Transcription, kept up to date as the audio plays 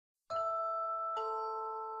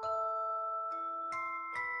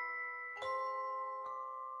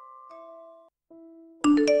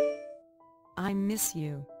I miss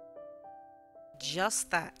you.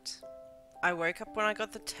 Just that. I woke up when I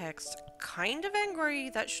got the text, kind of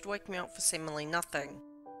angry that should wake me up for seemingly nothing.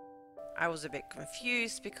 I was a bit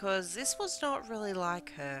confused because this was not really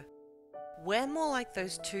like her. We're more like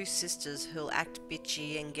those two sisters who'll act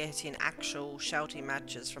bitchy and get in actual shouty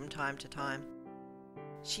matches from time to time.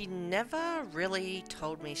 She never really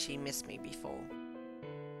told me she missed me before.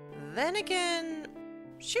 Then again,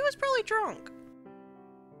 she was probably drunk.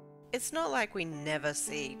 It's not like we never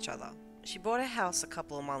see each other. She bought a house a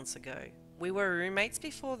couple of months ago. We were roommates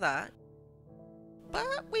before that.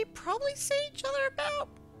 But we probably see each other about,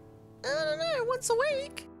 I don't know, once a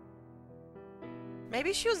week.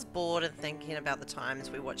 Maybe she was bored and thinking about the times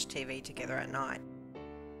we watched TV together at night.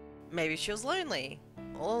 Maybe she was lonely,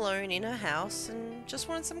 all alone in her house and just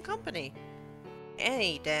wanted some company.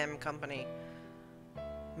 Any damn company.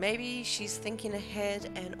 Maybe she's thinking ahead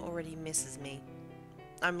and already misses me.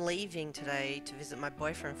 I'm leaving today to visit my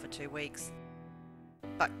boyfriend for 2 weeks.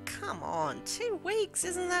 But come on, 2 weeks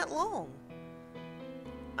isn't that long.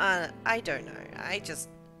 I don't know,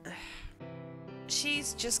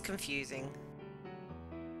 she's just confusing.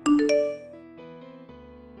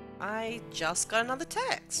 I just got another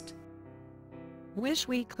text. Wish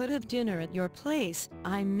we could have dinner at your place.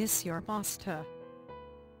 I miss your pasta.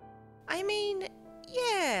 I mean,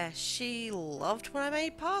 yeah, she loved when I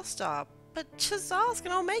made pasta, but just ask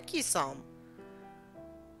and I'll make you some.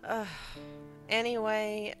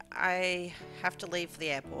 Anyway, I have to leave for the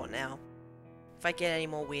airport now. If I get any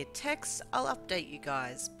more weird texts, I'll update you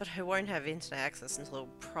guys, but I won't have internet access until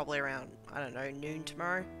probably around, I don't know, noon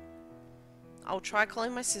tomorrow. I'll try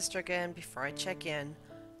calling my sister again before I check in.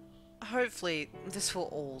 Hopefully, this will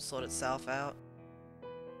all sort itself out.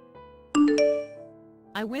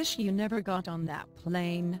 I wish you never got on that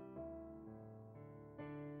plane.